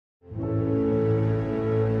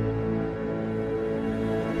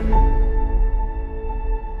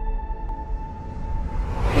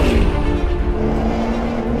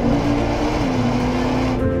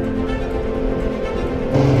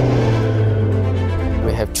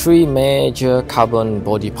have three major carbon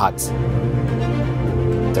body parts: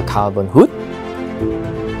 the carbon hood,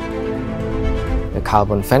 the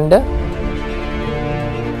carbon fender,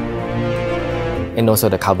 and also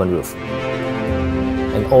the carbon roof.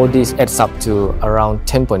 And all this adds up to around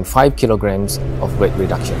 10.5 kilograms of weight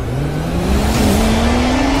reduction.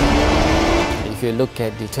 If you look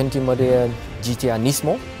at the 20 model GTR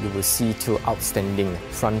NISMO, you will see two outstanding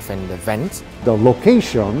front fender vents. The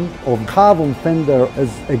location of carbon fender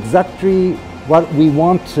is exactly what we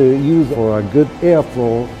want to use for a good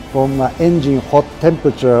airflow from the engine hot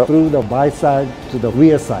temperature through the by side to the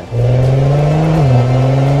rear side.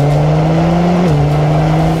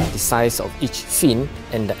 The size of each fin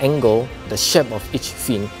and the angle, the shape of each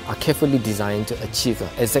fin are carefully designed to achieve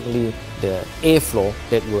exactly the airflow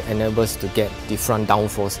that will enable us to get the front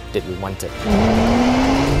downforce that we wanted.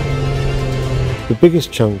 The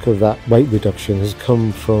biggest chunk of that weight reduction has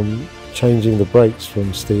come from changing the brakes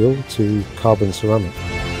from steel to carbon ceramic.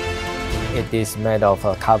 It is made of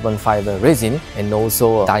carbon fiber resin and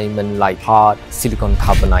also diamond-like hard silicon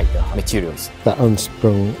carbonate materials. That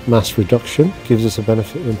unsprung mass reduction gives us a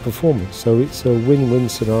benefit in performance, so it's a win-win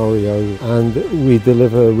scenario and we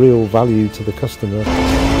deliver real value to the customer.